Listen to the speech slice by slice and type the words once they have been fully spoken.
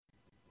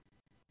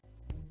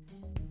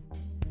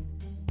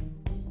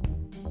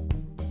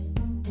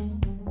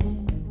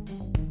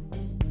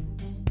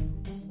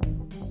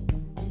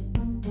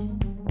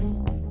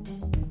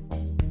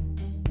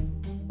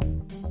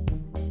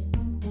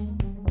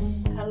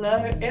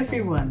Hello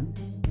everyone,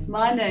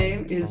 my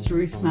name is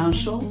Ruth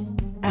Marshall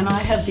and I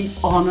have the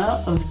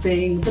honour of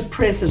being the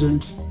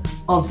president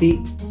of the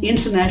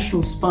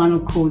International Spinal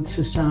Cord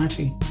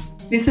Society.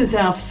 This is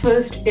our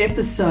first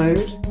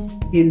episode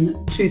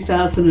in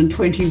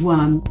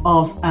 2021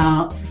 of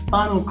our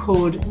Spinal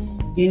Cord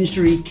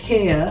Injury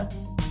Care,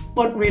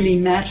 What Really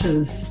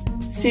Matters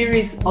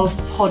series of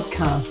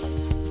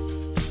podcasts.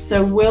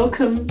 So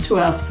welcome to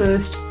our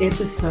first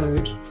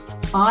episode.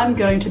 I'm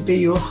going to be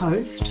your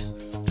host,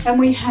 and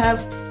we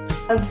have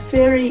a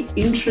very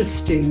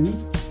interesting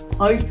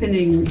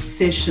opening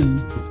session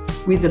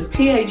with a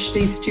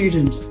PhD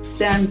student,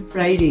 Sam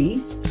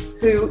Brady,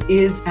 who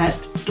is at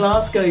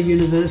Glasgow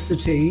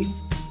University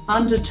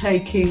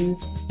undertaking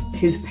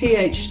his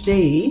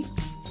PhD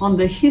on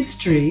the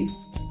history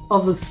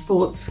of the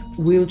sports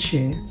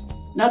wheelchair.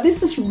 Now,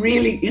 this is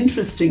really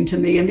interesting to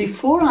me, and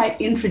before I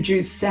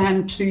introduce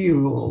Sam to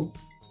you all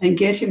and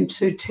get him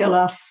to tell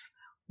us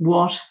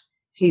what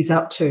he's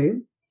up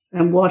to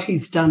and what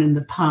he's done in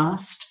the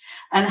past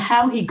and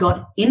how he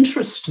got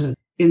interested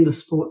in the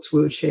sports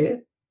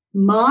wheelchair,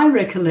 my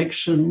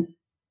recollection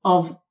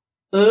of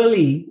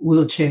early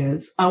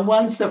wheelchairs are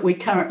ones that we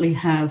currently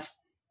have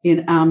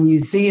in our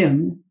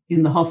museum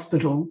in the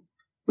hospital,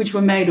 which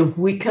were made of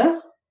wicker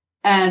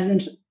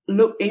and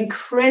look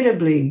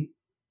incredibly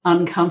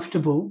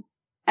uncomfortable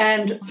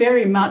and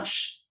very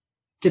much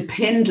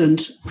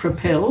dependent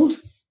propelled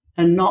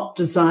and not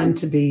designed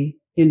to be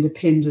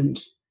independent.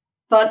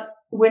 But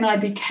when I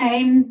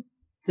became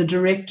the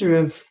director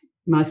of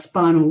my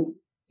spinal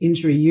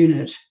injury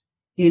unit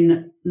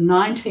in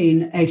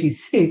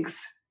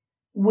 1986,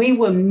 we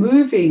were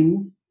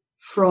moving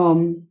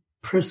from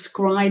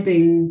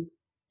prescribing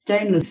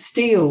stainless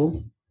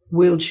steel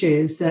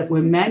wheelchairs that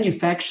were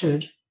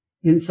manufactured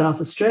in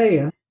South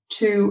Australia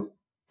to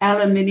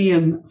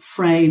aluminium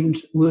framed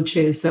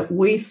wheelchairs that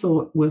we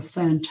thought were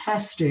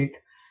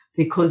fantastic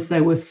because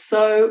they were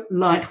so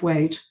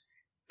lightweight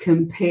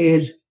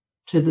compared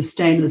to the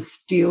stainless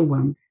steel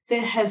one.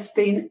 There has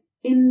been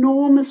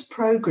enormous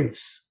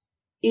progress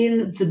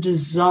in the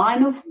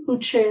design of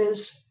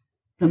wheelchairs,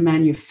 the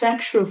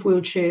manufacture of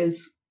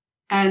wheelchairs,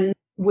 and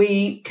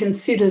we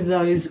consider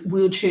those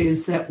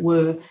wheelchairs that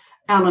were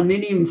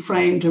aluminium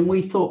framed and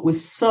we thought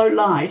was so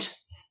light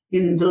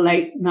in the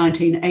late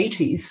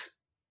 1980s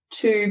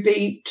to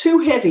be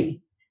too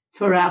heavy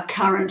for our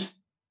current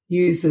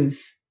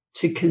users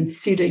to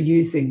consider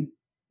using,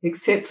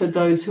 except for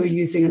those who are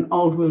using an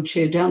old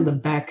wheelchair down the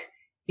back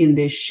in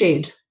their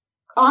shed.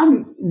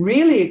 I'm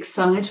really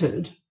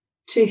excited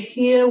to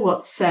hear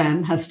what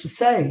Sam has to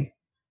say.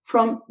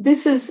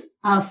 This is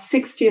our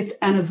 60th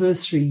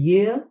anniversary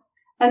year,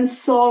 and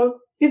so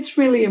it's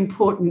really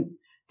important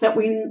that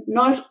we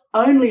not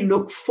only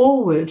look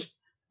forward,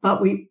 but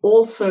we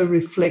also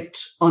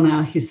reflect on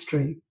our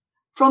history.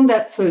 From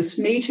that first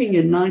meeting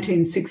in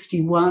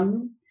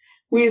 1961,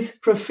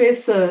 with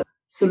Professor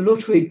Sir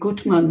Ludwig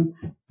Guttmann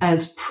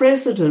as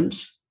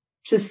president,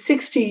 to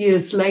 60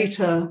 years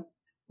later,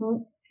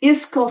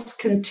 ISCOS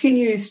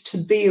continues to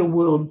be a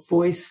world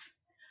voice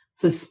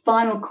for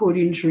spinal cord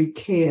injury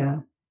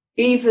care,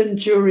 even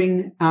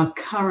during our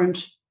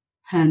current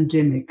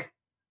pandemic,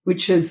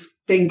 which has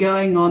been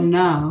going on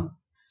now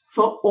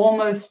for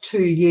almost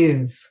 2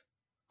 years.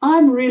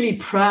 I'm really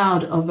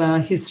proud of our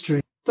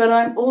history, but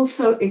I'm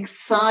also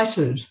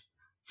excited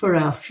for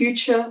our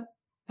future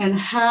and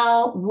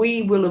how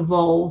we will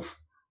evolve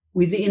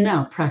within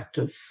our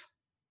practice.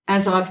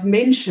 As I've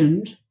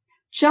mentioned,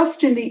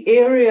 just in the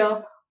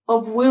area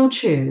of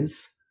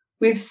wheelchairs,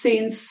 we've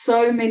seen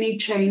so many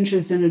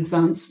changes and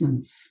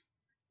advancements,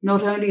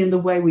 not only in the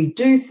way we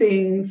do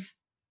things,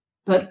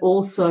 but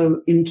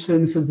also in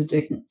terms of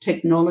the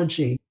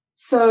technology.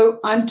 So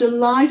I'm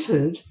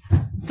delighted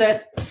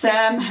that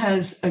Sam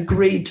has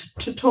agreed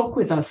to talk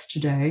with us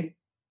today.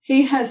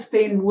 He has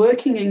been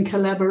working in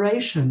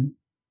collaboration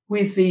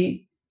with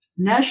the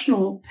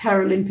National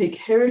Paralympic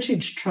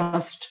Heritage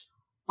Trust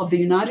of the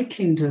United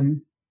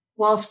Kingdom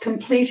whilst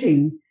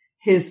completing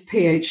his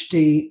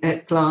PhD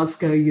at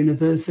Glasgow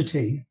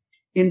University,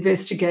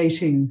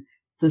 investigating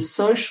the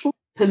social,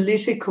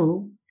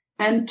 political,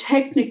 and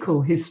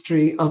technical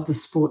history of the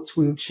sports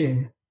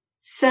wheelchair.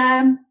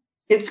 Sam,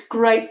 it's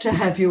great to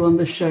have you on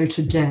the show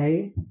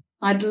today.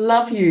 I'd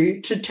love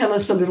you to tell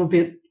us a little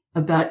bit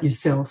about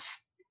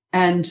yourself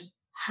and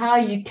how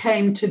you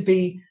came to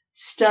be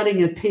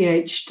studying a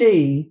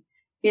PhD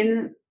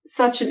in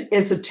such an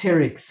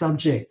esoteric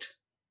subject.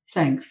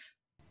 Thanks.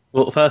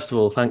 Well, first of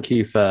all, thank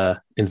you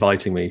for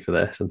inviting me for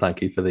this, and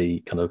thank you for the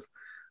kind of,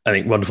 I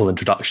think, wonderful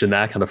introduction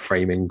there, kind of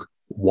framing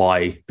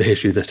why the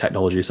history of this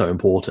technology is so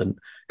important,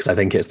 because I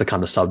think it's the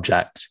kind of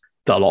subject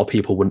that a lot of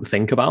people wouldn't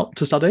think about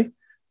to study.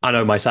 I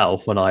know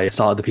myself, when I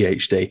started the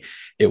PhD,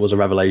 it was a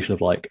revelation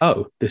of like,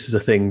 oh, this is a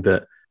thing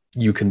that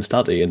you can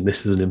study, and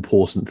this is an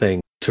important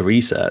thing to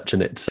research.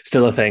 And it's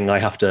still a thing I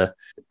have to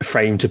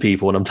frame to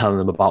people when I'm telling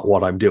them about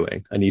what I'm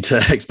doing. I need to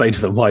explain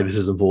to them why this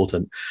is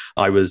important.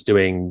 I was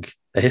doing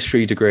a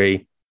history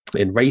degree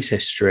in race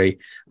history.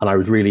 And I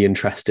was really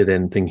interested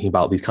in thinking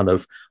about these kind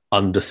of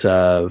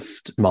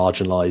underserved,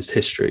 marginalized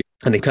history.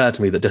 And it occurred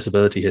to me that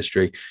disability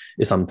history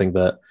is something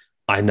that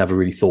I never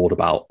really thought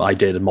about. I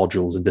did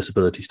modules in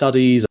disability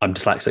studies. I'm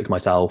dyslexic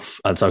myself.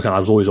 And so I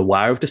was always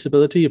aware of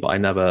disability, but I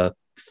never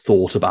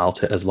thought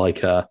about it as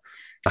like a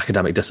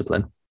academic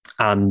discipline.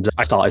 And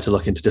I started to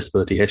look into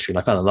disability history and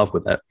I fell in love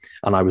with it.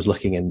 And I was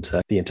looking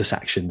into the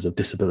intersections of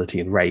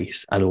disability and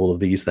race and all of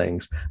these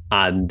things.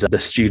 And the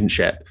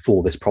studentship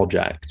for this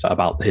project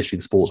about the history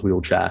of the sports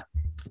wheelchair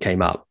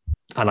came up.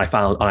 And I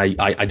found,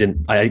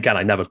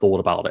 I never thought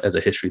about it as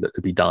a history that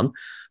could be done,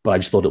 but I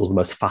just thought it was the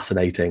most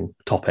fascinating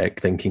topic,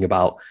 thinking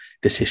about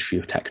this history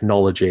of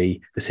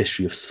technology, this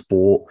history of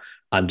sport,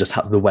 and just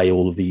the way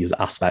all of these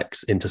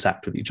aspects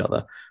intersect with each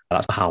other.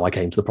 That's how I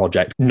came to the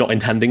project, not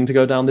intending to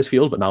go down this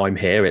field, but now I'm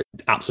here. It's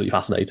absolutely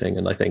fascinating.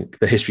 And I think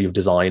the history of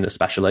design,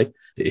 especially,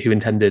 who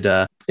intended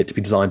it to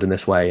be designed in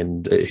this way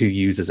and who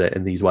uses it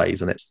in these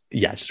ways. And it's,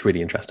 just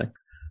really interesting.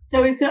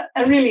 So it's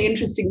a really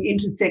interesting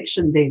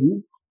intersection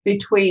then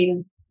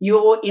between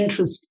your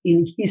interest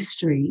in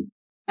history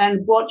and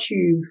what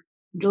you've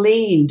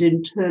gleaned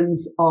in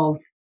terms of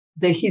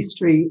the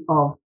history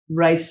of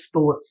race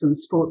sports and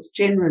sports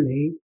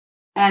generally,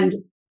 and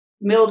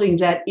melding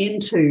that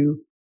into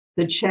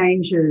the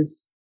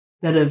changes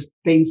that have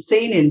been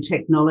seen in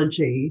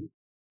technology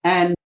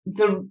and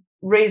the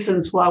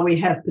reasons why we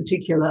have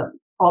particular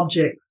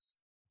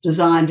objects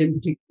designed in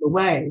particular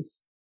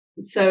ways.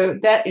 So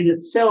that in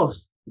itself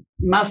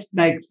must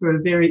make for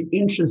a very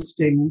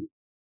interesting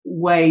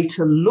way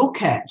to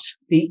look at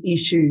the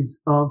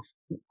issues of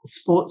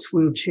sports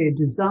wheelchair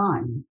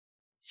design.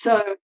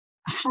 So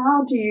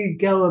how do you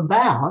go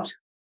about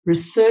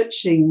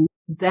researching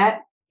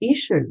that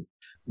issue?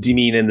 Do you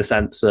mean in the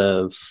sense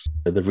of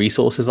the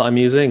resources that I'm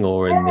using,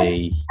 or in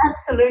the...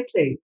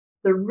 Absolutely.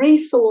 The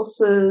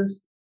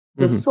resources,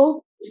 the sort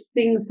of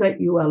things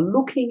that you are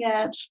looking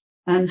at,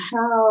 and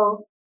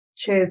how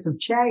chairs have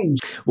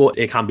changed. Well,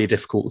 it can be a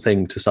difficult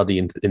thing to study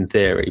in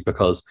theory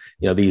because,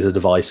 these are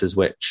devices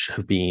which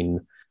have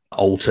been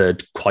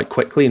altered quite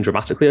quickly and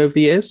dramatically over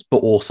the years, but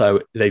also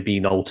they've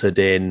been altered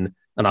in,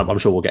 and I'm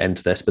sure we'll get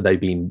into this, but they've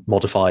been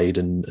modified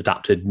and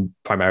adapted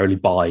primarily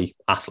by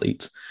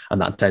athletes.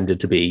 And that tended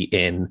to be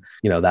in,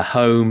 their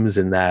homes,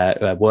 in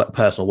their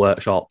personal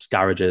workshops,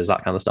 garages,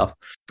 that kind of stuff.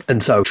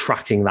 And so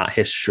tracking that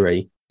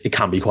history, it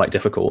can be quite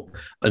difficult.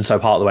 And so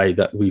part of the way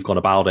that we've gone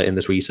about it in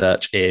this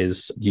research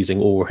is using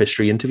oral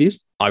history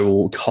interviews. I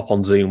will hop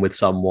on Zoom with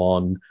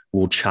someone,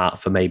 we'll chat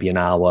for maybe an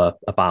hour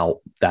about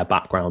their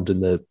background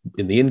in the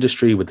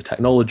industry, with the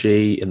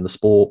technology, in the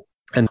sport.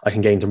 And I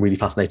can gain some really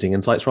fascinating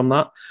insights from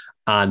that.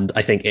 And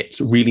I think it's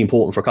really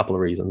important for a couple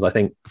of reasons. I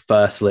think,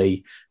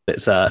 firstly,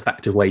 it's an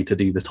effective way to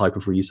do this type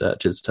of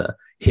research is to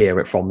hear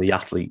it from the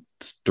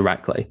athletes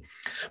directly.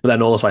 But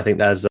then also, I think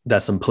there's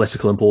some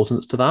political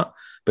importance to that,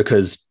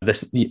 because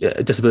this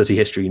disability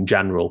history in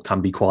general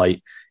can be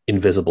quite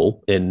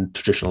invisible in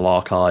traditional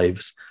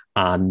archives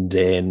and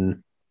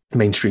in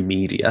mainstream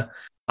media.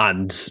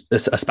 And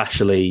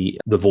especially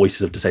the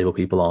voices of disabled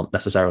people aren't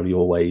necessarily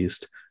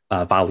always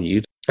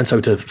valued. And so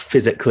to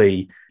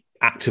physically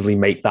actively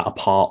make that a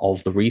part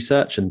of the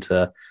research and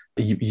to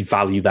you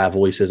value their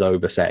voices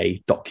over,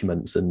 say,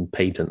 documents and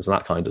patents and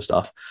that kind of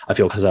stuff, I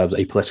feel serves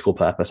a political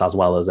purpose as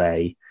well as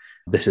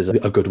this is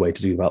a good way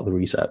to do about the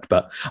research.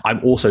 But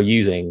I'm also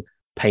using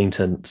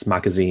patents,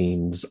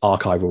 magazines,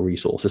 archival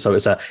resources. So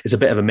it's a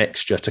bit of a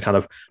mixture to kind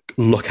of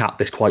look at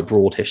this quite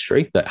broad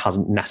history that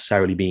hasn't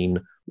necessarily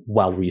been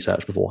well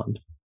researched beforehand.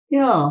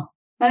 Yeah.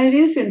 And it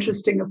is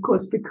interesting, of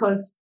course,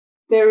 because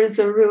there is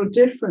a real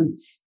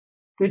difference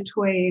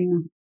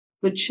between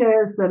the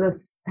chairs that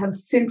have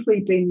simply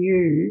been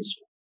used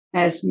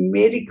as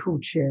medical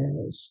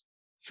chairs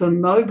for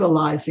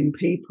mobilizing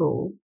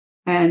people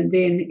and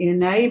then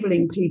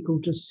enabling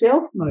people to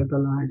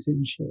self-mobilize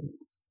in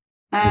chairs.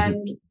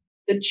 And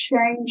the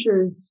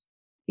changes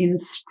in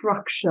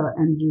structure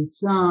and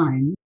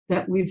design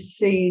that we've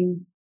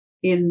seen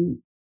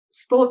in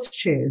sports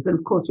chairs. And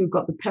of course, we've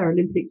got the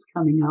Paralympics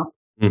coming up.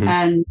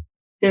 And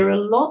there are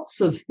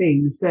lots of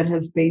things that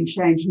have been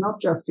changed,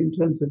 not just in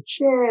terms of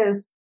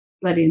chairs,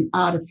 but in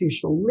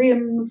artificial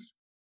limbs,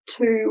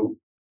 to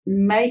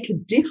make a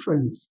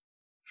difference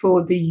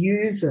for the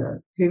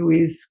user who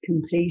is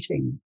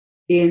competing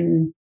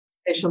in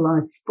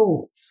specialized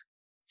sports.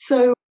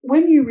 So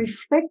when you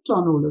reflect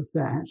on all of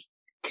that,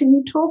 can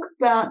you talk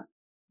about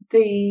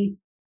the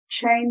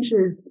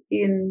changes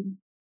in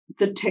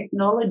the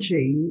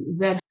technology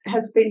that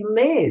has been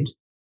led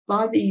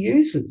by the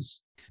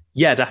users?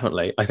 Yeah,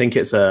 definitely. I think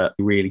it's a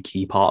really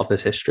key part of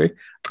this history.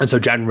 And so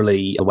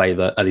generally, the way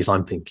that at least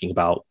I'm thinking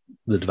about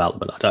the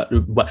development, I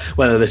don't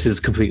whether this is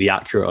completely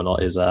accurate or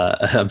not is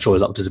I'm sure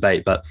is up to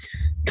debate, but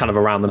kind of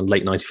around the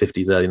late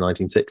 1950s, early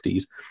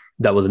 1960s,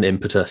 there was an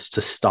impetus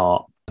to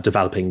start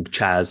developing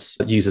chairs,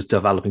 users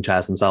developing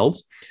chairs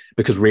themselves,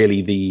 because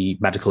really the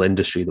medical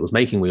industry that was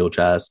making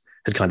wheelchairs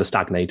had kind of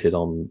stagnated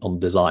on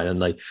design.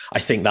 And I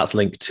think that's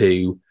linked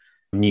to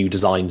new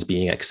designs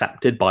being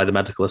accepted by the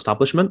medical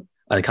establishment.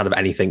 and kind of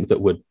anything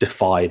that would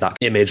defy that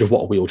image of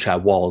what a wheelchair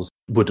was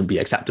wouldn't be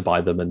accepted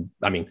by them. And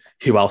I mean,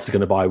 who else is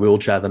going to buy a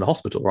wheelchair than a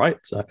hospital, right?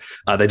 So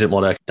they didn't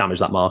want to damage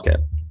that market.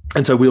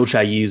 And so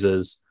wheelchair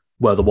users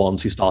were the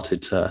ones who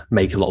started to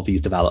make a lot of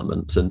these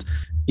developments. And,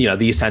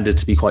 these tended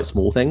to be quite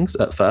small things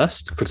at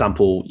first. For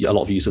example, a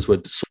lot of users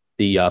would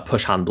the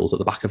push handles at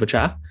the back of a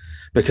chair,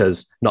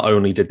 because not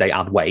only did they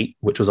add weight,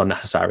 which was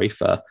unnecessary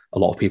for a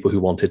lot of people who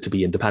wanted to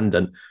be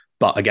independent,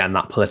 but again,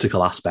 that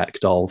political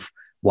aspect of,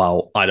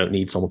 well, I don't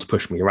need someone to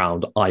push me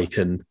around. I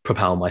can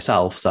propel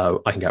myself,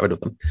 so I can get rid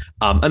of them.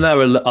 And there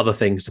are other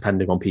things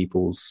depending on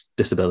people's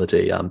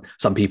disability.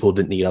 Some people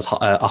didn't need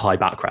a high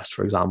backrest,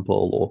 for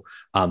example,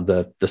 or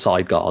the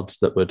side guards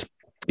that would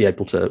be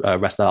able to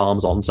rest their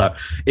arms on. So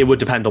it would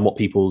depend on what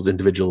people's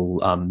individual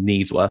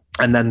needs were.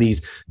 And then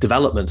these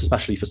developments,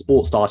 especially for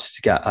sport, started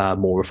to get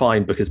more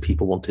refined because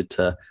people wanted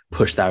to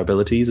push their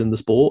abilities in the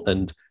sport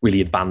and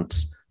really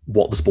advance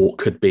what the sport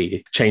could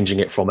be, changing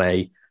it from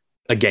a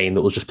game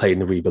that was just played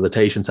in a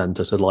rehabilitation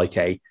centre to like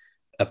a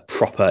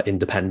proper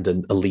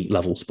independent elite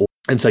level sport.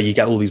 And so you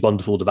get all these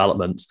wonderful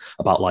developments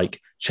about like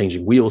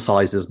changing wheel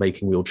sizes,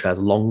 making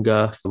wheelchairs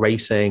longer for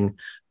racing,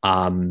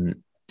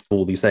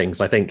 all these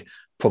things. I think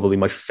probably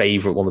my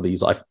favourite one of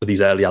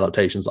these early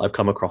adaptations that I've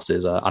come across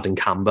is adding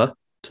camber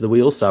to the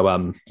wheels.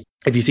 So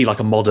if you see like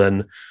a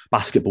modern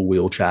basketball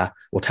wheelchair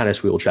or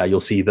tennis wheelchair, you'll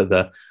see that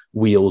the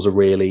wheels are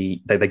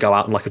really, they go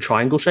out in like a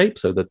triangle shape.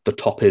 So the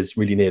top is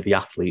really near the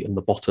athlete and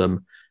the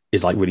bottom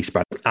is like really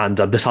spread. And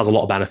this has a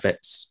lot of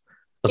benefits.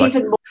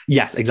 Even more.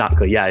 Yes,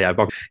 exactly. Yeah.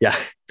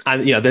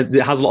 And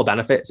it has a lot of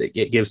benefits.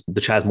 It gives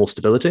the chairs more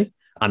stability.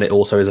 And it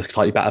also is a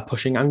slightly better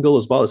pushing angle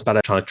as well. It's a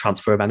better kind of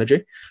transfer of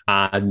energy.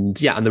 And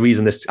the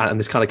reason this kind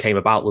of came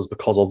about was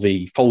because of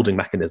the folding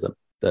mechanism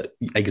that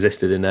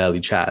existed in early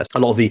chairs. A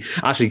lot of the,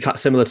 actually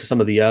similar to some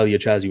of the earlier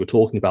chairs you were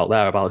talking about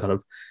there, about kind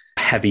of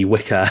heavy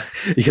wicker,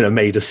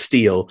 made of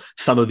steel.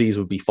 Some of these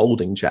would be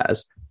folding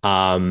chairs.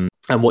 And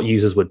what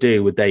users would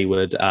do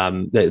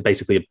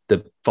basically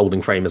the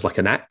folding frame is like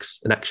an X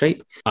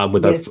shape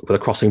with a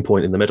crossing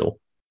point in the middle.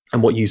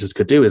 And what users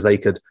could do is they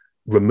could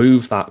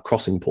remove that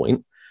crossing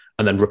point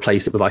and then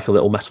replace it with like a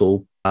little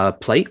metal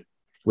plate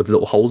with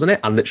little holes in it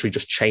and literally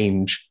just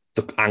change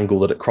the angle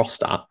that it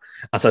crossed at.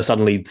 And so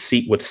suddenly the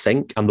seat would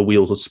sink and the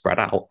wheels would spread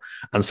out.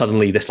 And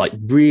suddenly this like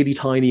really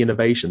tiny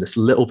innovation, this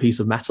little piece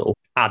of metal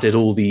added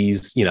all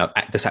these,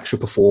 this extra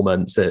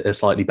performance, a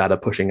slightly better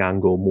pushing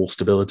angle, more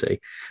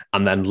stability.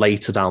 And then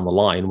later down the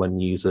line, when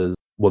users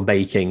were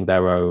making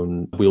their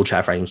own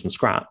wheelchair frames from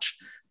scratch,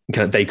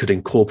 they could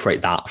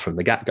incorporate that from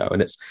the get-go.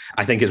 And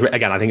I think it's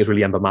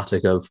really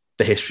emblematic of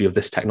the history of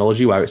this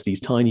technology, where it's these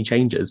tiny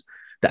changes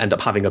that end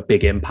up having a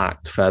big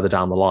impact further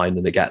down the line,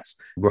 and it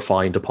gets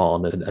refined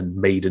upon and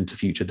made into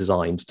future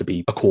designs to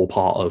be a core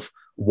part of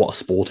what a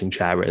sporting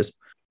chair is.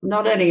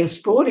 Not only a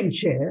sporting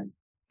chair,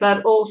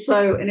 but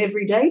also an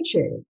everyday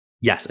chair.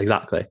 Yes,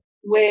 exactly.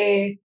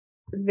 Where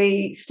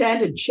the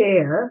standard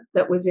chair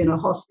that was in a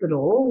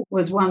hospital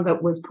was one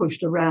that was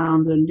pushed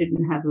around and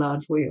didn't have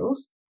large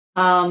wheels.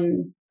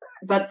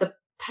 But the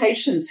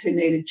patients who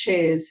needed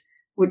chairs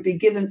would be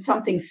given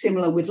something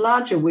similar with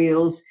larger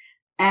wheels,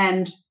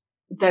 and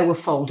they were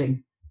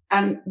folding.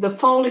 And the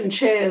folding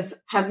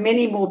chairs have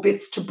many more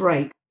bits to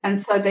break, and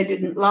so they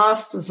didn't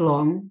last as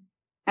long.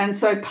 And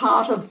so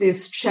part of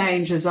this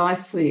change, as I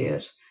see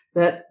it,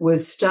 that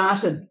was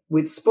started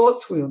with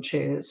sports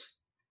wheelchairs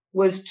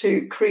was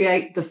to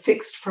create the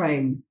fixed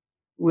frame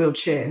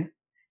wheelchair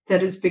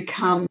that has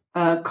become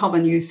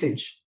common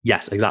usage.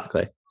 Yes,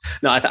 exactly.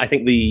 No, I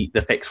think the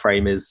fixed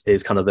frame is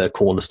kind of the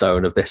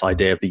cornerstone of this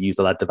idea of the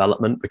user-led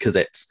development, because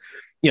it's,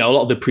 a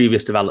lot of the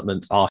previous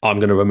developments are, I'm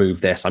going to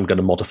remove this, I'm going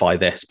to modify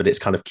this, but it's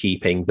kind of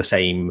keeping the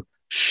same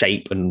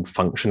shape and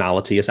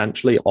functionality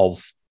essentially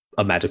of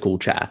a medical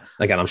chair.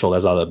 Again, I'm sure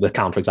there's the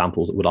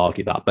counterexamples that would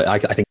argue that, but I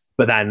think,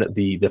 but then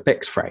the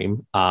fixed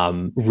frame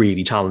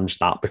really challenged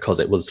that, because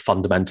it was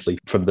fundamentally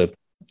from the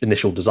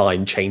initial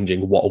design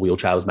changing what a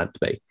wheelchair was meant to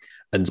be.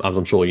 And as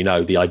I'm sure you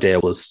know, the idea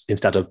was,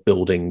 instead of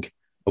building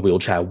a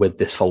wheelchair with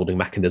this folding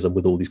mechanism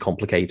with all these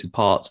complicated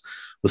parts,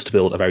 was to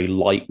build a very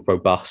light,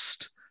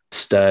 robust,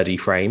 sturdy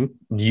frame,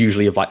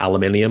 usually of like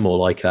aluminium or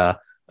like I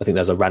think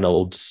there's a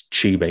Reynolds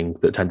tubing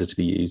that tended to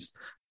be used,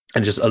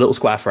 and just a little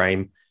square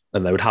frame.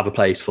 And they would have a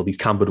place for these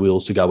cambered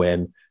wheels to go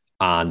in,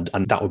 and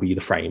that would be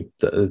the frame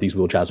that these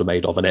wheelchairs were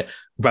made of. And it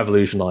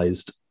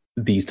revolutionized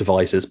these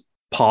devices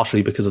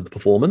partially because of the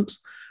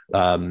performance.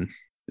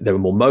 They were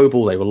more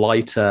mobile, they were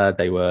lighter,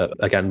 they were,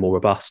 again, more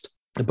robust,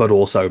 but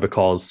also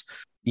because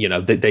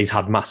these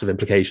had massive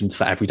implications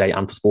for everyday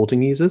and for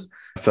sporting users.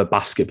 For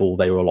basketball,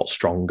 they were a lot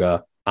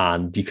stronger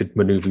and you could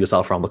maneuver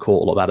yourself around the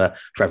court a lot better.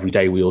 For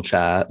everyday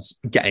wheelchairs,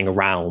 getting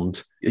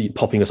around,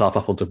 popping yourself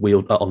up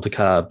onto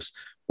curbs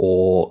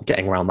or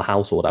getting around the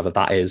house or whatever,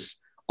 that is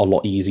a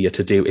lot easier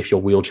to do if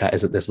your wheelchair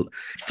isn't this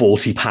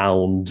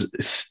 40-pound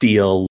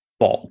steel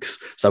box.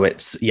 So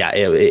it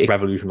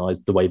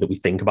revolutionized the way that we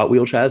think about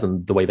wheelchairs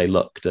and the way they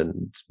looked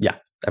and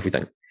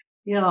everything.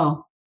 Yeah.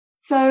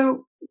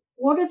 So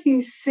what have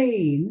you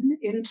seen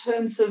in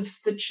terms of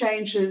the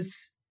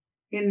changes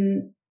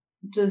in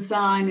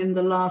design in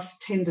the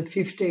last 10 to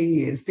 15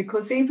 years,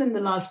 because even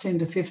the last 10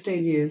 to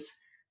 15 years,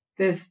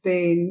 there's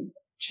been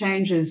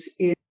changes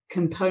in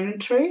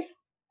componentry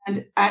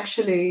and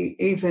actually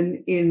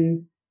even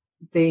in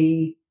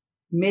the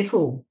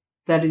metal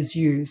that is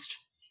used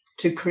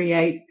to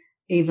create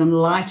even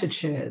lighter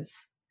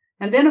chairs.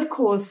 And then, of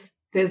course,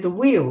 there are the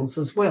wheels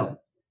as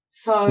well.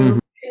 So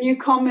can you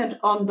comment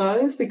on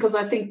those? Because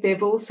I think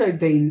they've also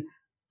been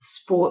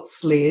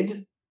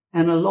sports-led,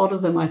 and a lot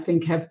of them, I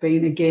think, have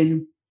been,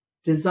 again,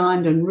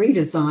 designed and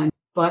redesigned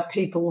by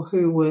people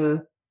who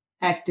were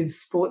active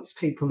sports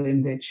people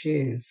in their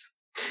chairs.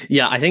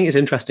 Yeah, I think it's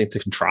interesting to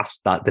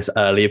contrast this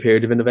earlier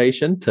period of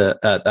innovation to,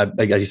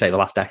 as you say, the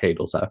last decade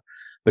or so,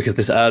 because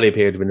this earlier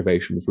period of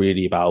innovation was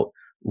really about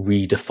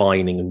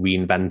redefining and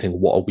reinventing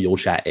what a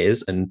wheelchair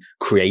is and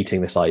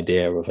creating this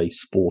idea of a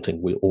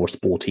sporting wheel or a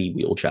sporty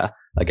wheelchair,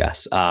 I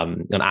guess,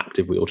 an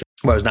active wheelchair.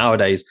 Whereas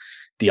nowadays,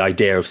 the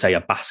idea of, say,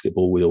 a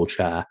basketball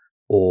wheelchair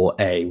or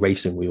a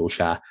racing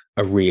wheelchair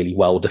are really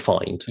well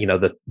defined. You know,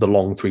 the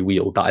long three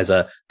wheel, that is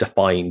a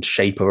defined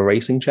shape of a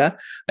racing chair.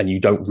 And you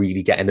don't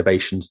really get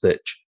innovations that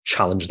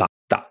challenge that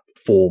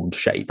formed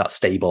shape, that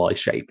stabilized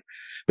shape.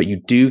 But you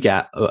do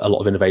get a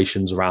lot of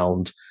innovations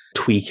around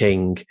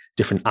tweaking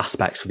different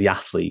aspects for the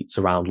athletes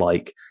around,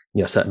 like,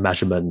 you know, certain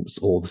measurements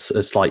or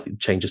slight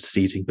changes to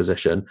seating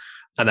position.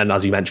 And then,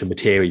 as you mentioned,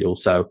 material.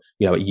 So,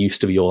 you know, it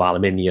used to be all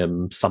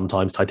aluminium,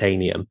 sometimes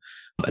titanium.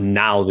 And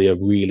now the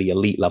really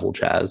elite level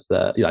chairs,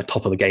 the, you know,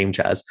 top of the game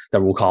chairs,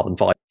 they're all carbon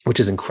fiber, which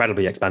is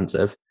incredibly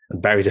expensive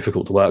and very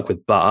difficult to work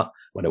with. But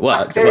when it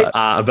works, it works.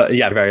 But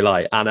yeah, very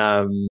light. And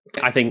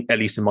I think, at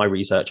least in my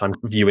research, I'm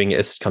viewing it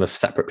as kind of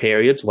separate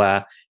periods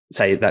where,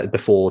 say, that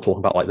before talking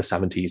about like the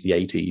 70s, the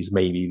 80s,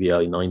 maybe the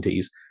early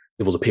 90s,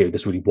 there was a period of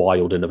this really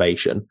wild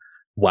innovation,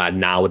 where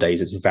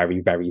nowadays it's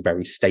very, very,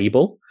 very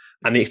stable.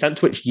 And the extent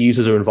to which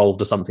users are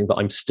involved is something that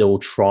I'm still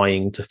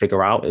trying to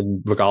figure out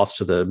in regards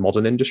to the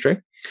modern industry,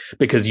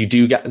 because you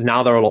do get,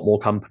 now there are a lot more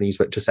companies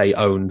which are, say,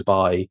 owned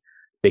by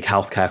big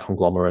healthcare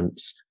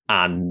conglomerates,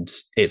 and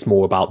it's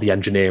more about the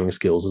engineering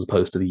skills as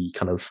opposed to the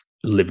kind of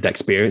lived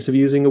experience of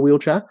using a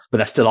wheelchair. But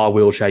there still are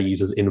wheelchair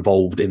users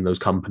involved in those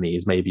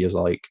companies, maybe as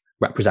like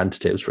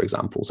representatives, for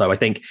example. So I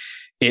think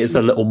it's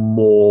a little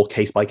more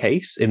case by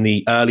case. In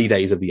the early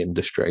days of the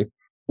industry,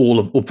 all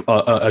of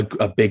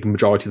a big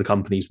majority of the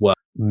companies were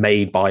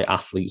made by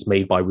athletes,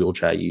 made by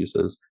wheelchair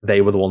users.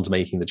 They were the ones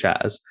making the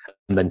chairs.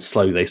 And then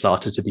slowly they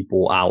started to be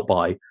bought out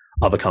by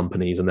other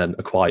companies and then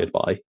acquired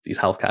by these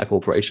healthcare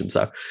corporations.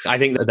 So I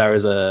think that there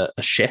is a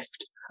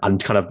shift,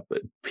 and kind of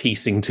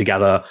piecing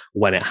together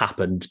when it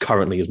happened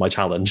currently is my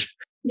challenge.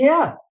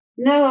 Yeah,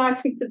 no, I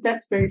think that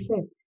that's very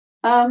fair.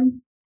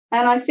 And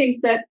I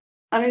think that,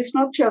 I mean, it's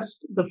not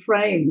just the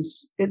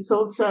frames, it's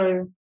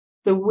also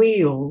the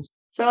wheels.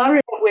 So I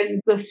remember when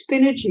the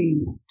Spinergy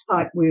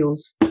type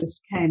wheels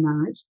just came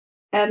out,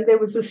 and there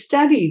was a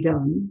study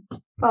done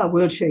by a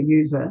wheelchair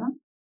user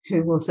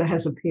who also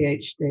has a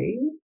PhD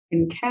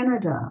in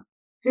Canada,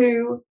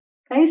 who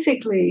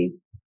basically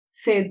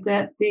said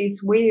that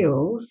these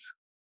wheels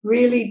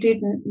really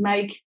didn't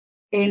make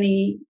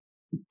any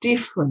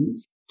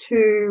difference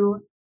to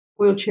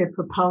wheelchair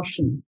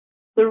propulsion.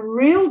 The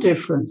real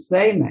difference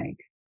they make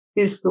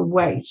is the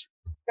weight.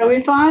 So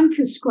if I'm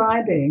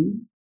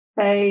prescribing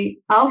a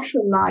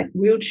ultralight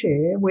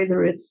wheelchair,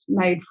 whether it's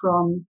made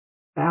from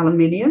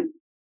aluminium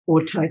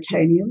or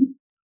titanium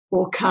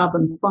or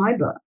carbon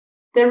fiber,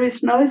 there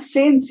is no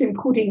sense in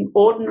putting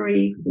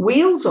ordinary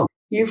wheels on.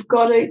 You've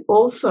got to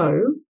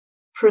also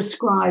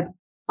prescribe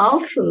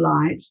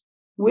ultralight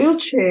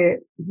wheelchair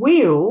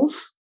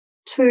wheels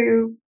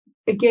to,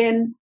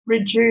 again,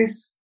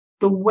 reduce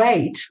the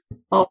weight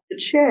of the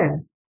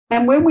chair.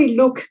 And when we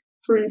look,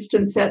 for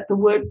instance, at the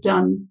work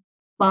done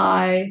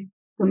by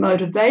the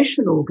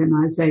Motivation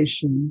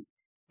Organisation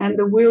and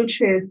the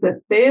wheelchairs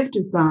that they've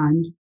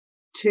designed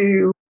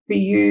to be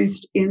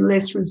used in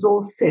less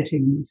resource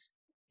settings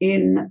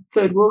in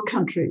third world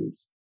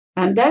countries,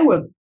 and they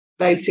were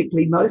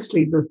basically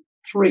mostly the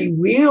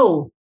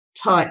three-wheel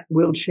type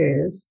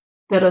wheelchairs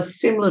that are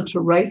similar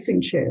to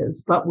racing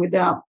chairs, but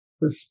without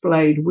the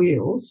splayed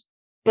wheels.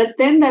 But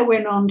then they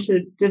went on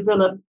to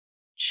develop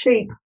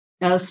cheap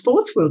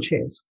sports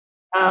wheelchairs,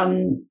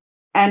 and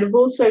have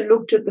also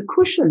looked at the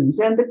cushions,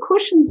 and the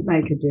cushions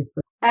make a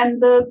difference.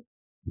 And the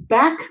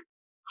back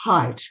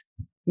height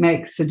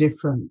makes a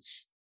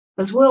difference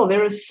as well.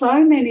 There are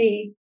so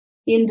many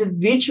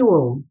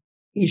individual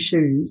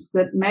issues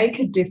that make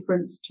a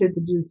difference to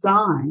the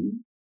design,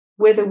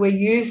 whether we're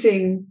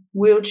using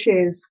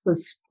wheelchairs for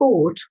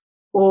sport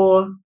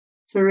or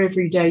for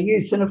everyday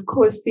use. And of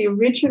course, the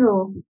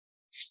original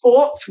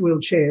sports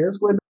wheelchairs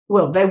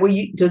they were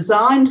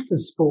designed for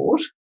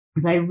sport.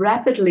 They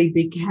rapidly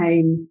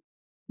became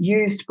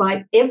used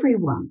by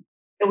everyone.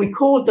 And we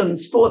called them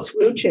sports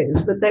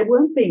wheelchairs, but they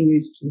weren't being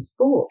used for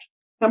sport.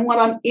 And what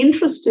I'm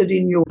interested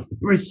in your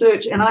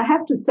research, and I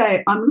have to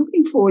say, I'm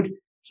looking forward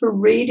to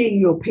reading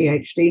your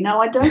PhD.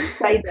 Now, I don't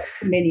say that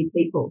to many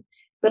people,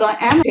 but I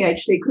am a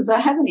PhD because I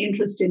have an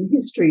interest in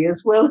history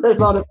as well, a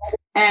lot of,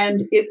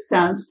 and it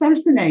sounds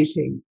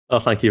fascinating. Oh,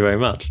 thank you very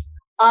much.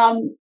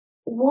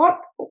 What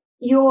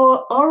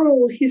your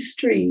oral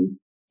history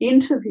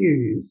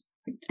interviews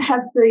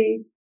have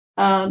the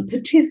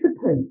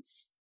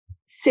participants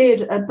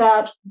said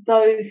about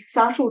those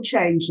subtle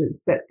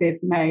changes that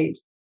they've made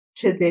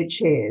to their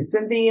chairs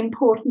and the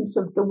importance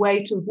of the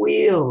weight of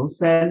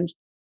wheels and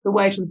the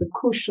weight of the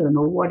cushion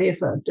or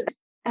whatever?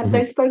 Have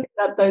they spoken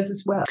about those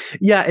as well?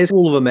 Yeah, it's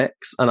all of a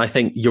mix. And I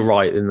think you're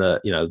right in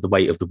the, the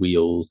weight of the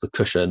wheels, the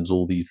cushions,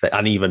 all these things,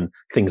 and even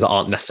things that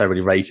aren't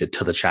necessarily related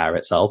to the chair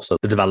itself. So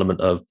the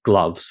development of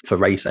gloves for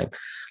racing,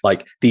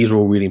 like these are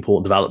all really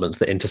important developments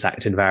that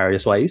intersect in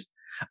various ways.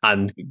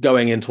 And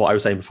going into what I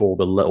was saying before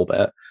a little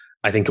bit,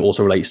 I think it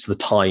also relates to the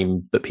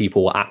time that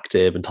people were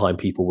active and time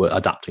people were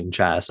adapting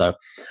chairs. So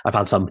I've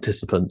had some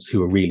participants who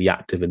were really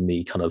active in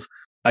the kind of,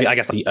 I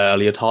guess, the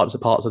earlier types of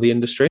parts of the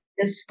industry.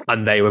 Yes.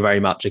 And they were very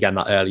much, again,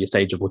 that earlier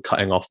stage of we're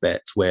cutting off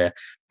bits, we're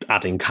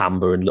adding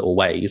camber in little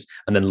ways.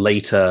 And then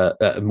later,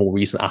 more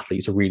recent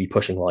athletes are really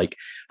pushing like,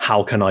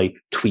 how can I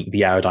tweak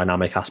the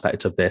aerodynamic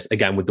aspect of this?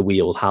 Again, with the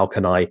wheels, how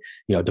can I,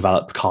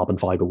 develop carbon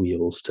fiber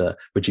wheels to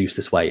reduce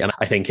this weight? And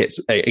I think it's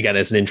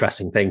an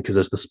interesting thing because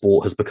as the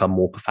sport has become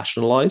more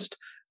professionalized,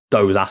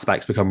 those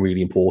aspects become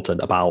really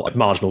important about like,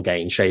 marginal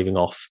gain, shaving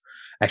off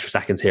extra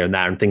seconds here and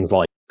there, and things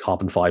like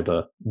carbon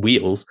fiber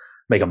wheels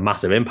make a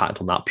massive impact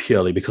on that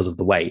purely because of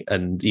the weight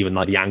and even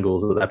like the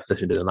angles that they're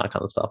positioned in and that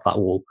kind of stuff. That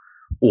all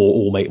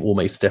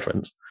makes a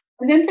difference.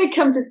 And then they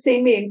come to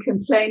see me and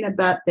complain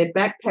about their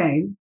back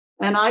pain,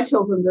 and I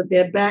tell them that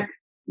their back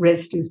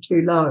rest is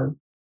too low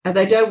and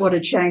they don't want to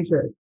change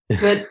it.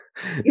 But,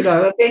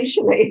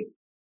 eventually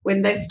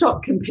when they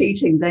stop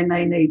competing, they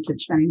may need to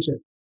change it.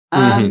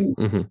 And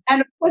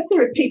of course,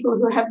 there are people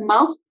who have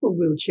multiple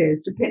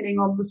wheelchairs depending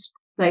on the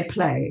sport they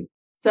play.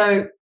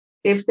 So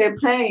if they're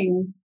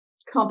playing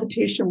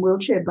competition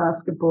wheelchair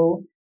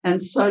basketball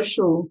and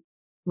social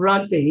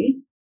rugby,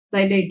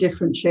 they need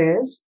different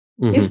chairs.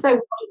 If they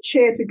want a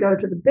chair to go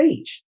to the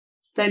beach,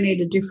 they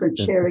need a different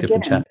chair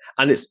again. Chair.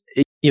 And it's,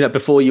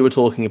 before you were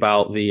talking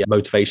about the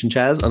motivation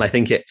chairs, and I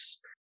think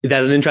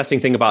there's an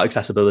interesting thing about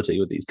accessibility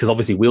with these, because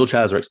obviously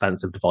wheelchairs are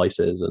expensive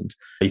devices, and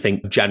you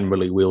think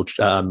generally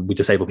we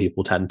disabled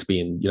people tend to be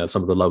in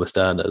some of the lowest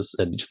earners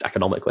and just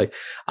economically.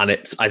 And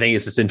I think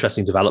it's this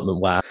interesting development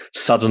where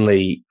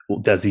suddenly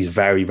there's these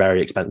very,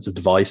 very expensive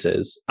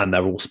devices and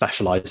they're all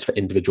specialized for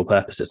individual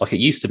purposes. Like it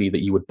used to be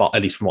that you would buy,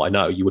 at least from what I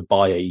know, you would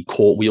buy a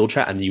court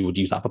wheelchair and you would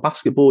use that for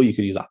basketball, you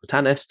could use that for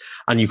tennis,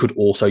 and you could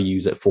also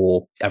use it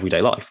for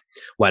everyday life.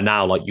 Where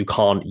now, like, you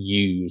can't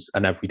use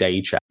an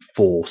everyday chair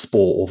for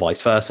sport or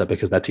vice versa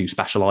because they're too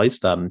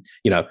specialized.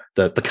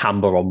 The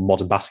camber on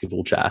modern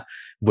basketball chair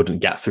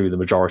wouldn't get through the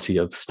majority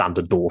of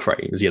standard door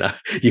frames. You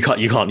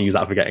can't use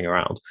that for getting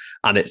around.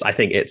 And I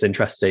think it's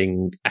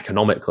interesting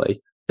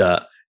economically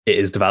that it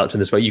is developed in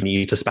this way. You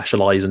need to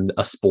specialize in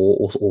a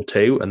sport or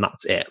two, and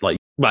that's it. Like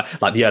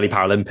the early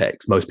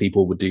Paralympics, most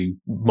people would do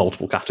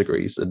multiple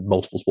categories and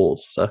multiple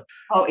sports. So,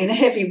 in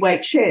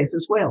heavyweight chairs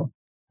as well.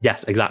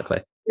 Yes,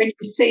 exactly. When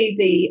you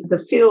see the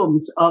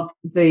films of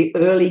the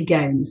early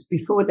games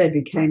before they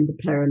became the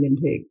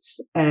Paralympics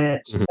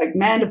at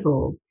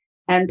Mandeville,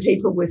 and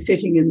people were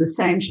sitting in the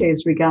same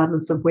chairs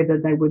regardless of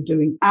whether they were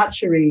doing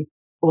archery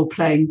or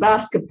playing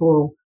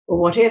basketball or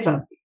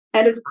whatever.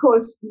 And of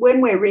course,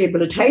 when we're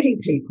rehabilitating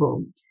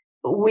people,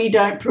 we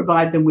don't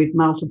provide them with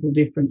multiple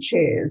different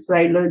chairs.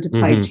 They learn to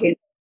play tennis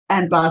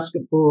and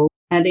basketball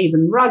and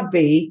even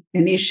rugby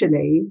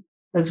initially,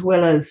 as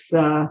well as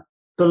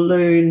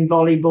balloon,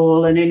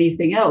 volleyball, and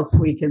anything else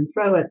we can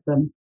throw at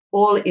them,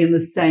 all in the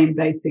same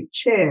basic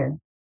chair.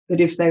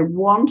 But if they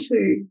want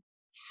to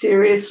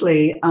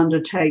seriously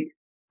undertake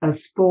a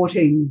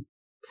sporting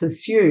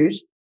pursuit,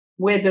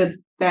 whether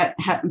that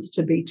happens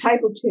to be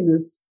table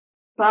tennis,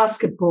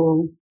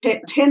 basketball,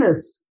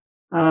 tennis,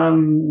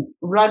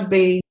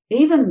 rugby,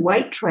 even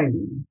weight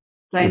training,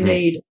 they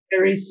need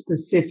very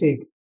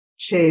specific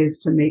chairs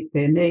to meet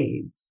their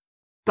needs.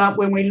 But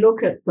when we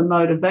look at the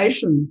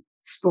motivation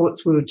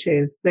sports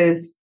wheelchairs,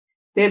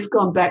 they've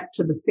gone back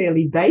to the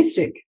fairly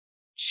basic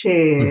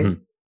chair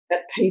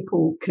that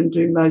people can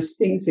do most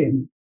things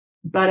in.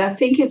 But I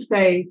think if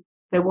they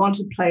want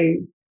to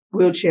play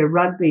wheelchair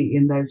rugby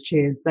in those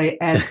chairs, they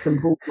add some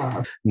bull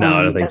blast. No,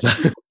 I don't think so.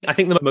 I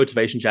think the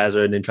motivation chairs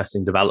are an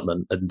interesting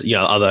development, and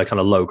other kind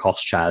of low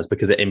cost chairs,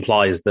 because it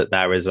implies that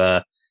there is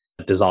a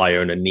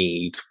desire and a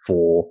need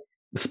for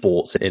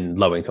sports in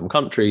low income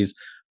countries,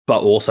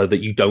 but also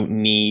that you don't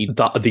need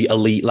the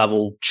elite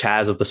level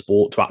chairs of the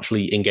sport to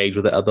actually engage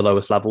with it at the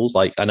lowest levels.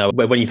 Like, I know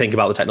when you think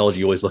about the technology,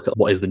 you always look at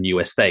what is the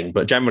newest thing,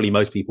 but generally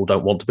most people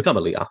don't want to become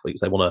elite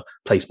athletes. They want to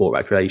play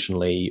sport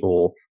recreationally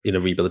or in a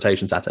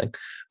rehabilitation setting.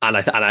 And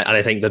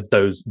I think that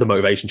the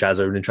motivation chairs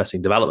are an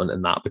interesting development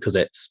in that, because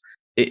it's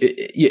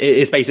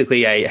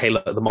basically hey,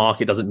 look, the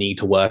market doesn't need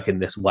to work in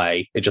this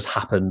way. It just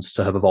happens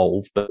to have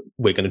evolved, but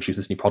we're going to choose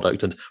this new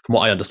product. And from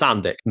what I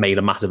understand, it made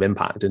a massive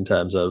impact in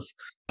terms of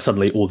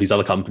suddenly all these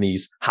other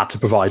companies had to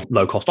provide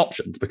low cost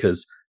options,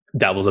 because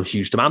there was a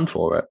huge demand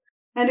for it.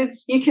 And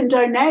you can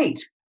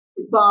donate,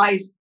 buy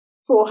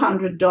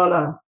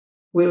 $400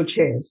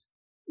 wheelchairs,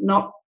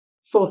 not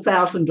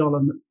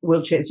 $4,000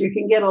 wheelchairs. You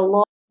can get a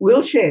lot of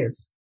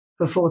wheelchairs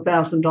for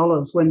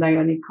 $4,000 when they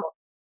only cost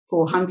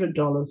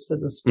 $400 for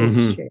the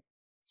sports chair.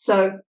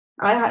 So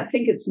I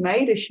think it's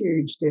made a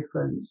huge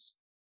difference,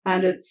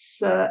 and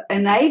it's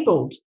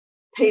enabled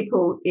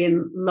people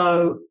in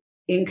low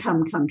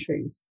income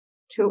countries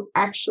to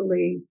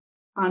actually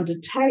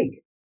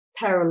undertake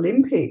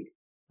Paralympic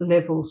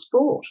level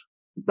sport,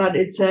 but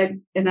it's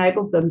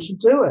enabled them to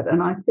do it.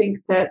 And I think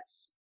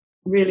that's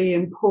really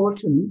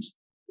important.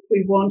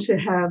 We want to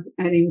have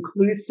an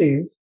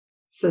inclusive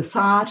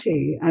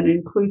society, an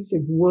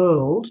inclusive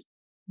world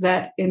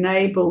that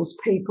enables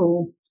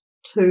people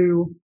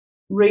to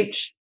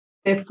reach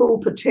their full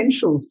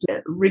potentials,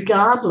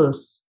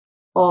 regardless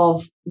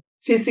of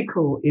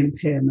physical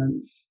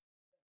impairments.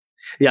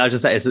 Yeah, I was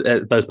just saying,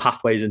 it's those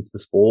pathways into the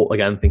sport,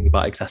 again, thinking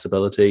about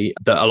accessibility,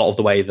 that a lot of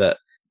the way that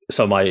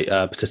some of my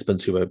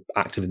participants who were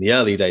active in the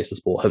early days of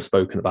sport have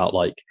spoken about,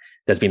 like,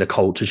 there's been a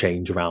culture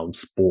change around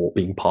sport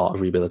being part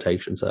of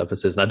rehabilitation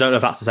services. And I don't know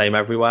if that's the same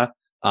everywhere.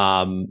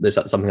 There's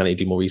something I need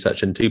to do more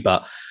research into,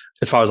 but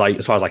as far as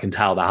I can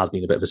tell, there has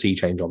been a bit of a sea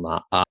change on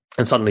that.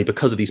 And suddenly,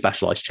 because of these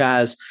specialized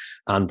chairs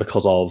and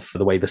because of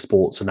the way the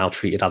sports are now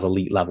treated as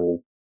elite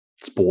level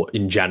sport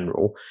in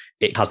general,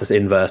 it has this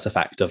inverse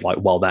effect of, like,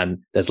 well,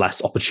 then there's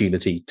less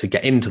opportunity to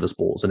get into the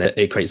sports, and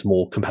it creates a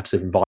more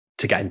competitive environment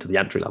to get into the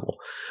entry level.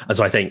 And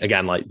so I think,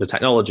 again, like the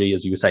technology,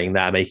 as you were saying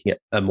there, making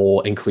it a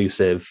more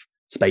inclusive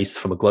space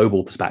from a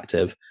global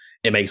perspective,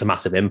 it makes a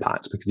massive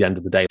impact, because at the end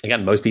of the day,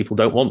 again, most people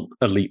don't want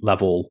elite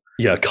level,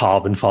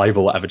 carbon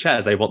fiber, whatever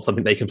chairs. They want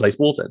something they can play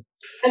sport in.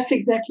 That's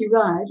exactly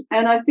right.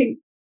 And I think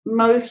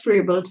most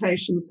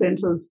rehabilitation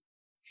centres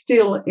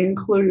still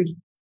include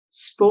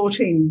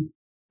sporting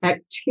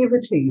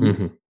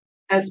activities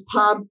as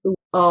part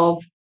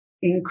of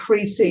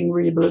increasing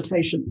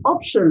rehabilitation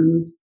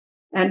options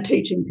and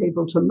teaching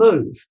people to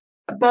move.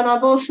 But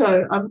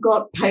I've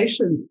got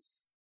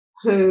patients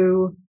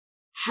who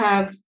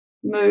have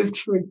moved,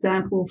 for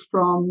example,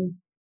 from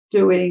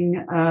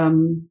doing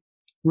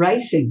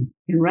racing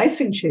in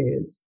racing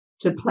chairs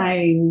to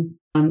playing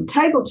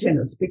table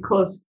tennis,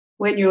 because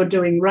when you're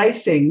doing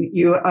racing,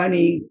 you're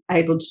only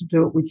able to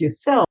do it with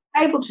yourself.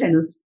 Table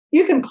tennis,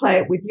 you can play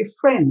it with your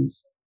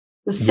friends.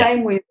 The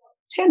same with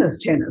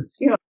tennis,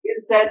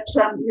 is that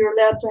you're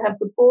allowed to have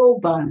the ball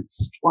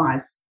bounce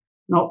twice,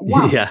 not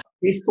once,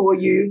 before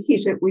you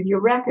hit it with your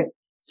racket.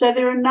 So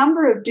there are a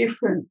number of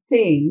different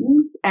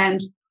things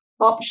and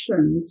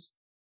options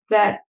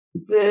that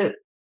the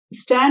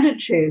standard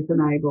chairs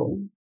enable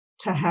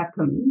to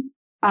happen.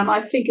 And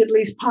I think at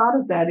least part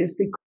of that is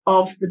because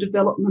of the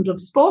development of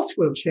sports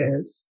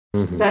wheelchairs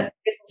that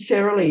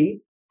necessarily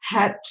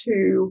had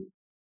to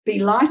be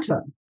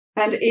lighter.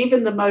 And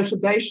even the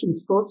motivation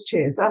sports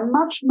chairs are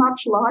much,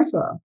 much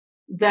lighter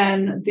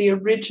than the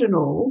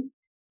original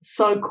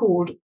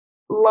so-called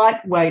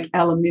lightweight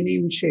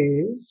aluminium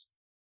chairs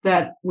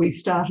that we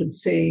started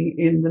seeing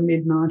in the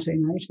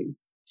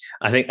mid-1980s.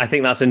 I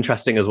think that's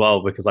interesting as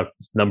well, because I've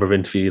a number of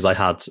interviews I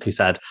had who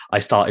said, I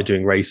started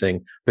doing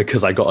racing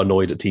because I got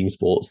annoyed at team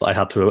sports, that I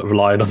had to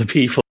rely on other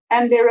people.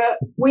 And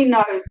we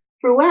know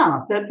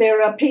throughout that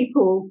there are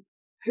people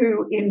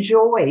who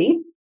enjoy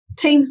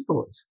team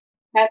sports,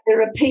 and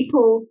there are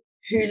people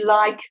who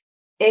like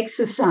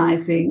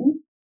exercising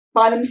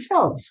by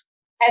themselves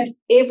and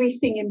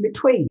everything in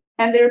between.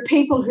 And there are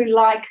people who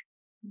like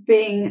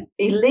being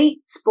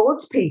elite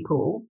sports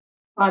people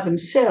by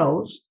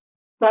themselves,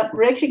 but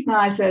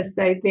recognize as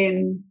they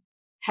then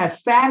have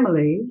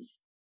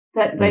families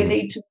that they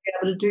need to be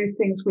able to do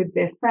things with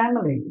their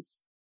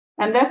families.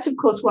 And that's, of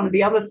course, one of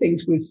the other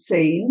things we've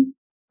seen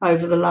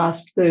over the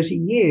last 30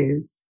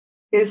 years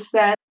is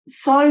that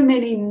so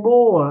many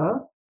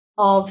more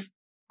of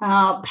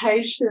our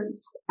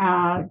patients,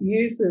 our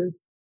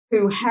users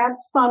who have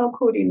spinal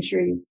cord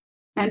injuries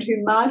and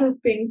who might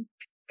have been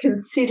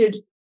considered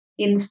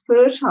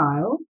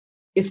infertile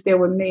if there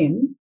were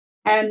men,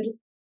 and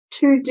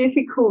too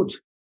difficult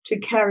to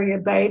carry a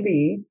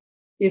baby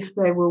if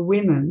they were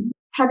women,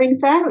 having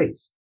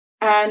families.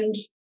 And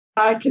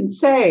I can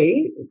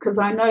say, because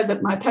I know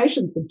that my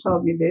patients have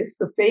told me this,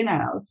 the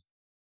females,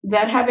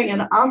 that having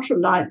an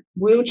ultralight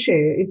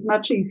wheelchair is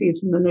much easier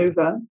to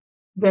maneuver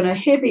than a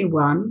heavy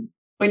one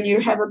when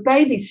you have a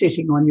baby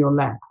sitting on your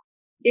lap.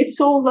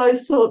 It's all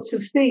those sorts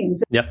of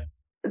things. Yep.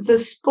 The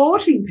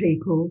sporting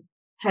people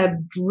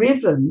have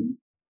driven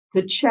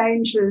the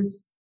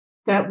changes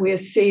that we're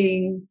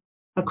seeing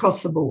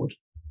across the board.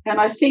 And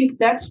I think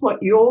that's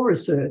what your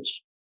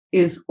research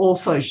is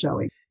also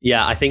showing.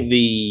 Yeah, I think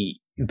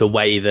the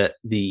way that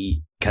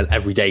the kind of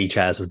everyday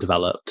chairs have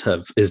developed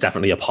is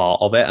definitely a part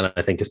of it. And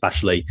I think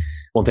especially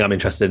one thing I'm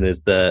interested in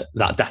is that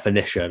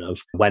definition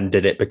of when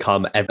did it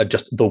become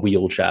just the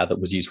wheelchair that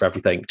was used for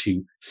everything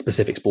to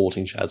specific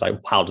sporting chairs? Like,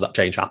 how did that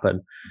change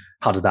happen?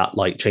 How did that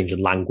change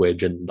in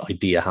language and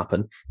idea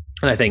happen?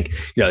 And I think,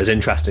 it's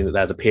interesting that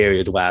there's a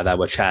period where there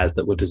were chairs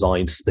that were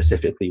designed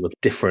specifically with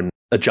different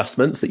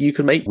adjustments that you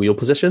can make wheel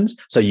positions.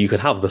 So you could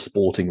have the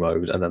sporting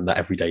mode and then the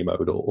everyday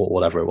mode or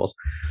whatever it was.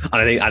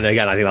 And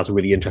again, I think that's a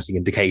really interesting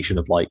indication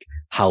of like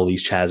how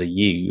these chairs are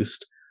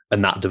used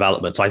and that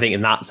development. So I think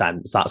in that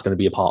sense, that's going to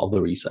be a part of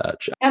the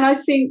research. And I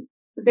think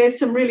there's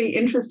some really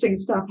interesting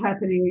stuff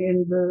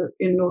happening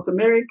in North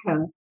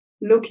America,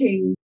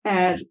 looking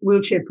at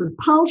wheelchair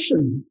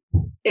propulsion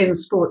in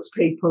sports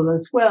people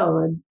as well.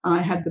 And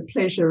I had the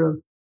pleasure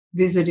of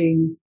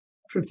visiting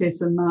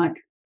Professor Mike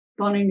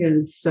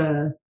Boninger's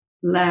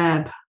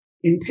lab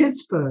in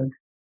Pittsburgh,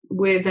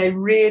 where they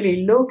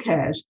really look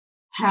at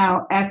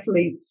how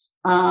athletes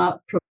are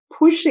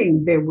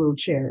pushing their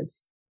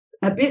wheelchairs,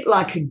 a bit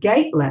like a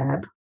gait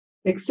lab,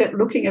 except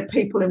looking at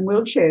people in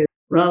wheelchairs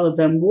rather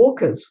than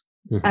walkers,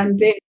 and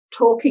then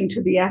talking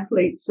to the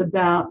athletes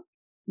about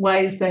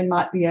ways they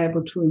might be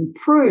able to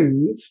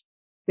improve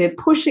their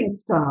pushing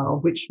style,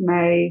 which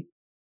may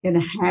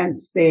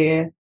enhance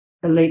their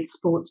elite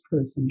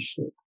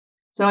sportspersonship.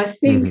 So I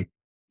think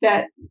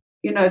that,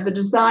 the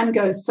design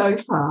goes so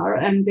far,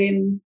 and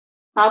then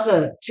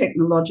other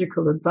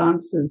technological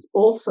advances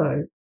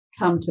also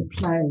come to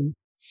play.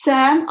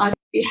 Sam,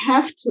 we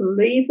have to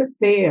leave it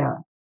there.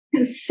 You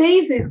can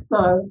see this,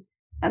 though,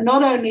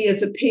 not only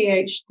as a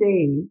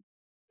PhD,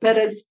 but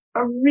as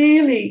a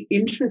really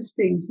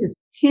interesting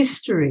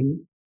history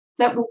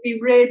that will be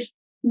read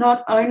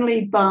not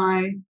only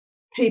by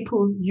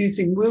people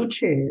using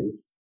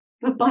wheelchairs,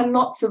 but by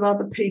lots of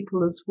other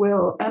people as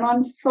well. And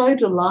I'm so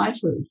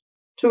delighted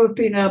to have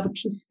been able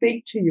to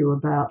speak to you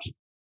about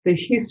the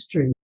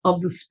history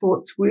of the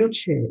sports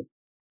wheelchair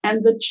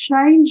and the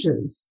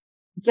changes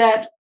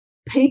that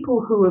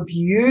people who have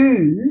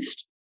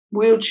used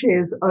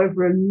wheelchairs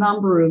over a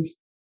number of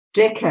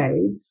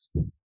decades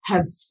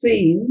have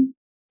seen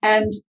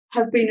and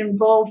have been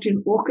involved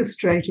in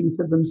orchestrating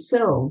for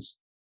themselves,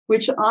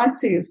 which I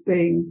see as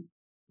being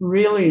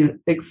really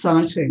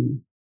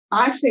exciting.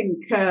 I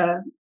think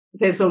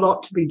there's a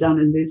lot to be done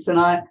in this, and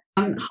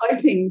I'm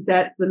hoping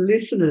that the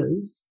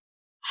listeners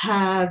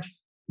have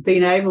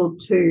been able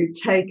to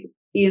take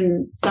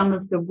in some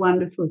of the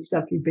wonderful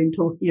stuff you've been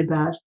talking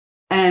about,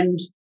 and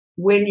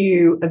when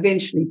you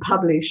eventually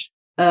publish,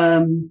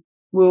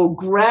 we'll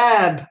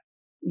grab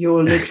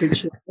your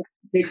literature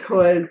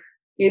because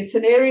it's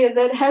an area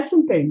that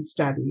hasn't been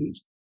studied,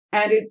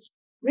 and it's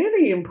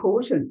really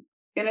important.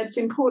 And it's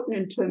important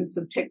in terms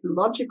of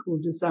technological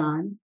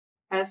design,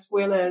 as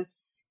well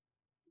as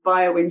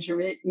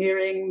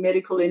bioengineering,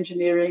 medical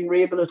engineering,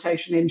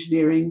 rehabilitation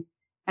engineering,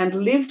 and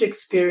lived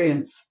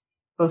experience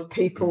of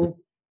people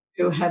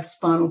who have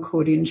spinal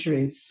cord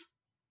injuries.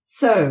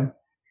 So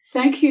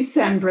thank you,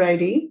 Sam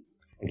Brady.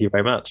 Thank you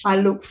very much. I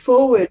look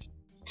forward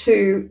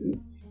to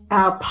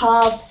our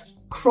paths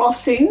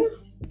crossing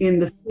in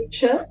the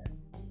future.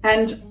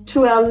 And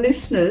to our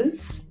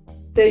listeners,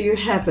 there you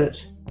have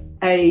it,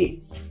 a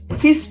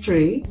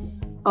history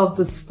of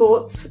the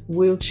sports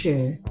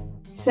wheelchair.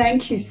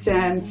 Thank you,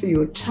 Sam, for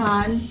your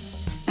time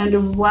and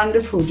a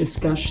wonderful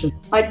discussion.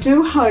 I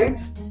do hope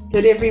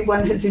that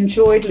everyone has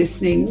enjoyed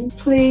listening.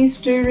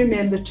 Please do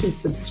remember to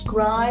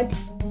subscribe.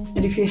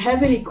 And if you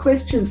have any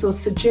questions or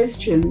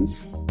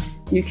suggestions,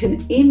 you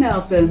can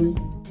email them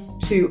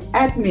to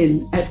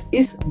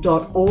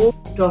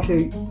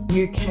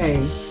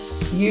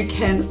admin@is.org.uk. You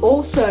can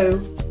also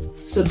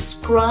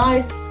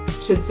subscribe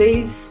to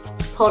these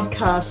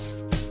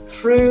podcasts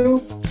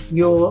through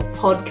your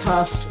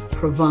podcast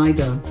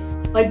provider.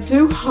 I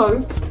do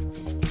hope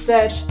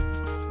that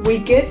we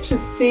get to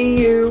see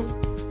you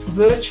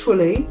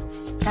virtually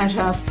at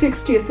our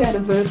 60th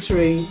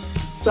anniversary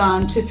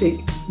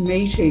scientific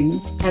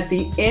meeting at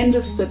the end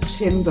of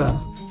September.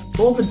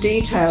 All the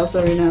details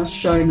are in our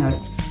show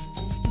notes.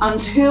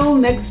 Until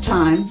next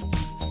time,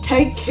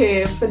 take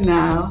care for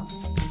now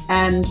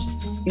and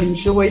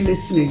enjoy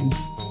listening.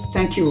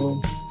 Thank you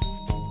all.